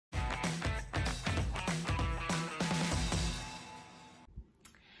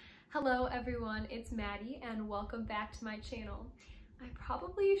Hello everyone, it's Maddie and welcome back to my channel. I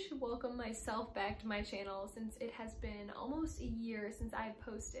probably should welcome myself back to my channel since it has been almost a year since I've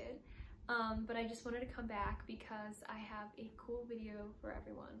posted, but I just wanted to come back because I have a cool video for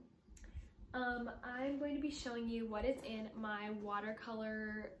everyone. I'm going to be showing you what is in my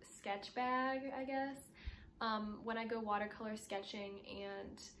watercolor sketch bag, I guess. When I go watercolor sketching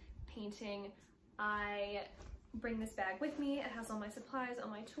and painting, I bring this bag with me. It has all my supplies, all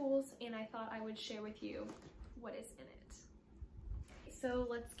my tools, and I thought I would share with you what is in it. So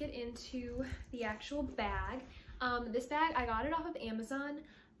let's get into the actual bag. This bag, I got it off of Amazon.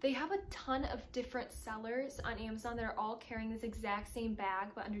 They have a ton of different sellers on Amazon that are all carrying this exact same bag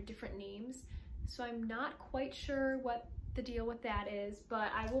but under different names. So I'm not quite sure what the deal with that is,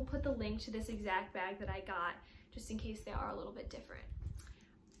 but I will put the link to this exact bag that I got just in case they are a little bit different.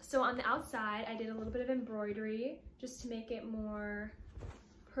 So on the outside, I did a little bit of embroidery just to make it more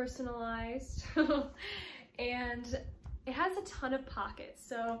personalized. And it has a ton of pockets.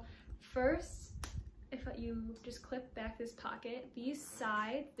 So first, if you just clip back this pocket, these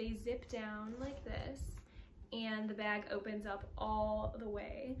sides, they zip down like this, and the bag opens up all the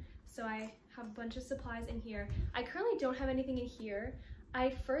way. So I have a bunch of supplies in here. I currently don't have anything in here. I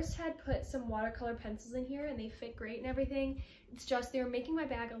first had put some watercolor pencils in here and they fit great and everything. It's just they were making my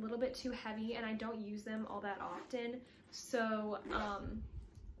bag a little bit too heavy and I don't use them all that often. So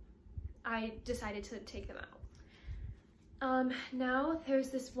I decided to take them out. Now there's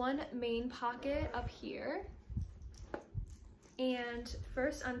this one main pocket up here. And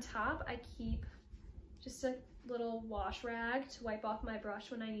first on top, I keep just a little wash rag to wipe off my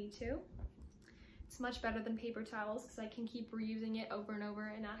brush when I need to. It's much better than paper towels because I can keep reusing it over and over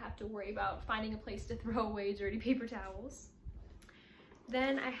and not have to worry about finding a place to throw away dirty paper towels.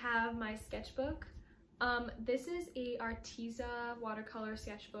 Then I have my sketchbook. This is a Arteza watercolor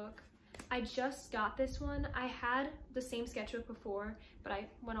sketchbook. I just got this one. I had the same sketchbook before, but I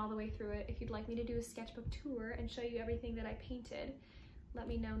went all the way through it. If you'd like me to do a sketchbook tour and show you everything that I painted, let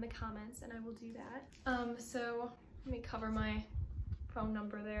me know in the comments and I will do that. So let me cover my phone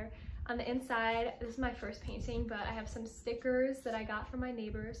number there. On the inside, this is my first painting, but I have some stickers that I got from my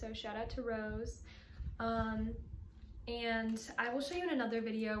neighbor, so shout out to Rose. And I will show you in another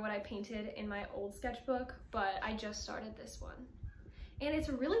video what I painted in my old sketchbook, but I just started this one. And it's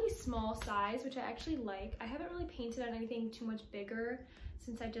a really small size, which I actually like. I haven't really painted on anything too much bigger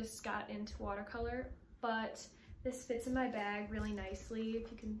since I just got into watercolor, but this fits in my bag really nicely,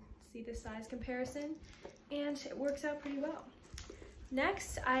 if you can see the size comparison, and it works out pretty well.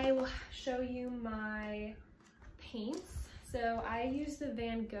 Next, I will show you my paints. So I use the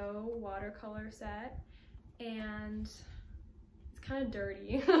Van Gogh watercolor set, and it's kind of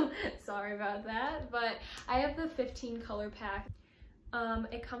dirty. Sorry about that, but I have the 15 color pack.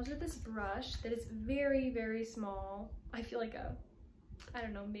 It comes with this brush that is very, very small. I feel like a, I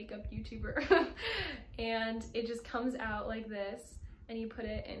don't know, makeup YouTuber. And it just comes out like this, and you put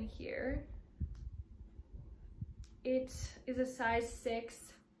it in here. It is a size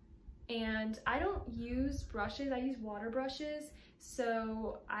 6, and I don't use brushes, I use water brushes,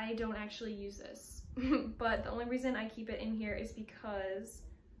 so I don't actually use this. But the only reason I keep it in here is because,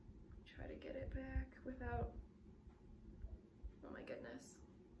 try to get it back without, oh my goodness.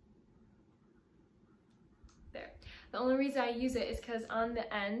 There. The only reason I use it is because on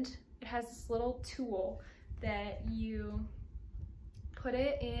the end, it has this little tool that you put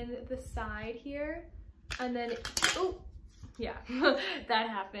it in the side here, and then, oh, yeah, that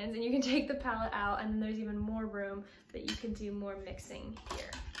happens. And you can take the palette out, and then there's even more room that you can do more mixing here.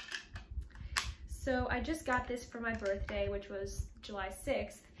 So I just got this for my birthday, which was July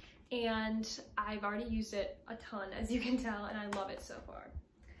 6th, and I've already used it a ton, as you can tell, and I love it so far.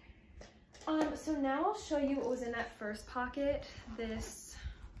 So now I'll show you what was in that first pocket, this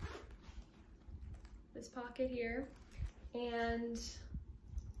pocket here, and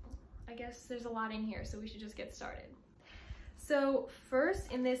I guess there's a lot in here, so we should just get started. So first,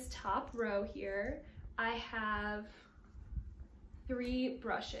 in this top row here, I have 3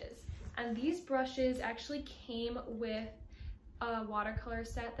 brushes, and these brushes actually came with a watercolor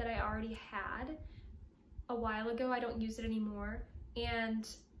set that I already had a while ago. I don't use it anymore, and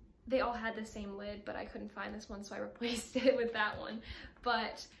they all had the same lid, but I couldn't find this one, so I replaced it with that one.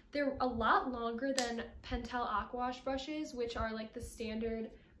 But they're a lot longer than Pentel Aquash brushes, which are like the standard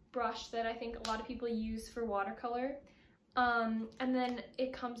brush that I think a lot of people use for watercolor. And then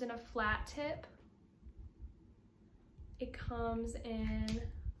it comes in a flat tip. It comes in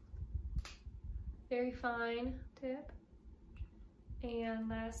very fine tip. And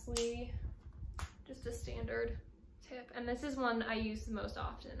lastly, just a standard tip, and this is one I use the most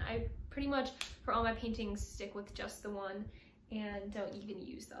often. I pretty much, for all my paintings, stick with just the one and don't even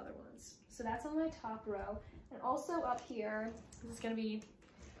use the other ones. So that's on my top row. And also up here, this is gonna be,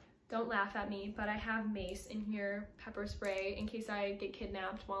 don't laugh at me, but I have mace in here, pepper spray, in case I get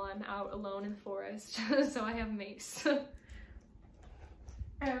kidnapped while I'm out alone in the forest. So I have mace.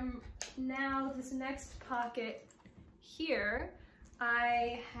 Now this next pocket here,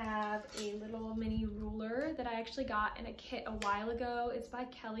 I have a little mini ruler that I actually got in a kit a while ago. It's by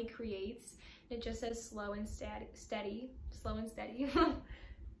Kelly Creates. It just says slow and steady. So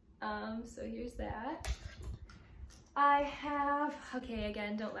here's that. I have, okay,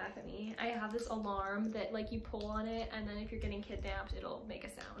 again, don't laugh at me. I have this alarm that like you pull on it and then if you're getting kidnapped, it'll make a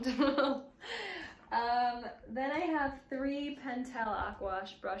sound. Then I have 3 Pentel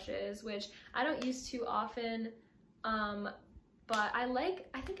Aquash brushes, which I don't use too often, but I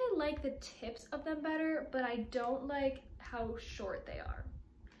think I like the tips of them better, but I don't like how short they are.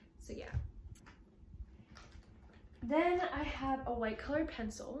 So yeah. Then I have a white colored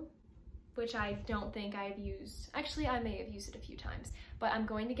pencil, which I don't think I've used. Actually, I may have used it a few times, but I'm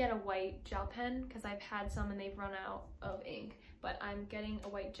going to get a white gel pen because I've had some and they've run out of ink, but I'm getting a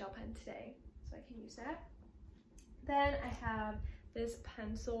white gel pen today, so I can use that. Then I have this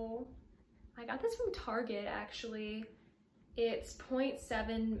pencil. I got this from Target, actually. It's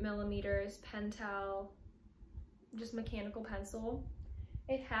 0.7 millimeters Pentel, just mechanical pencil.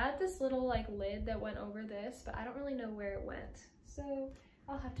 It had this little like lid that went over this, but I don't really know where it went, so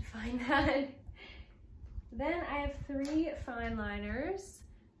I'll have to find that. Then I have 3 fine liners.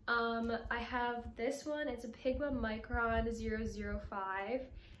 I have this one, it's a Pigma Micron 005,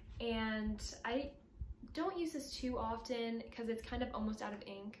 and I don't use this too often because it's kind of almost out of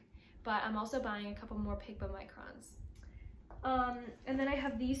ink, but I'm also buying a couple more Pigma Microns. And then I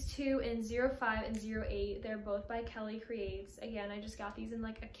have these 2 in 05 and 08. They're both by Kelly Creates. Again, I just got these in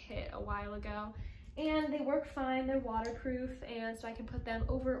like a kit a while ago, and they work fine. They're waterproof, and so I can put them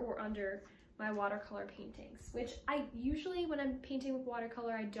over or under my watercolor paintings, which I usually, when I'm painting with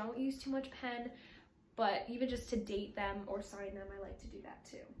watercolor, I don't use too much pen, but even just to date them or sign them, I like to do that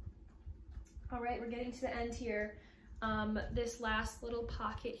too. All right, we're getting to the end here. This last little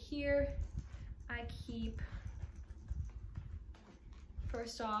pocket here, I keep,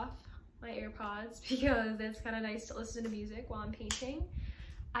 first off, my AirPods, because it's kind of nice to listen to music while I'm painting.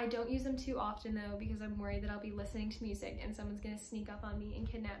 I don't use them too often though, because I'm worried that I'll be listening to music and someone's gonna sneak up on me and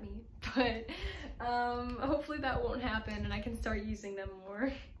kidnap me. But hopefully that won't happen and I can start using them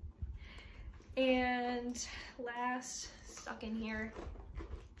more. And last, stuck in here,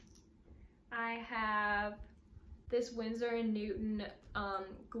 I have this Winsor & Newton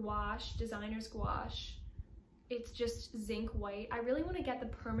gouache, designer's gouache. It's just zinc white. I really want to get the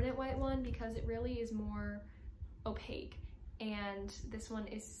permanent white one because it really is more opaque, and this one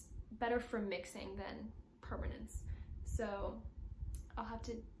is better for mixing than permanence. So I'll have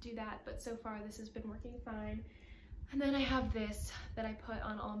to do that, but so far this has been working fine. And then I have this that I put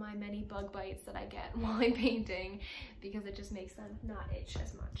on all my many bug bites that I get while I'm painting because it just makes them not itch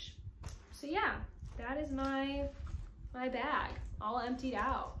as much. So yeah, that is my bag, all emptied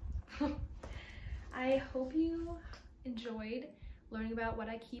out. I hope you enjoyed learning about what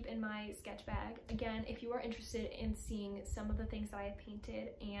I keep in my sketch bag. Again, if you are interested in seeing some of the things that I have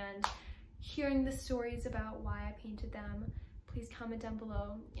painted and hearing the stories about why I painted them, please comment down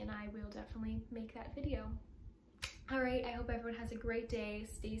below and I will definitely make that video. All right, I hope everyone has a great day,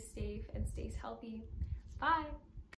 stays safe, and stays healthy. Bye.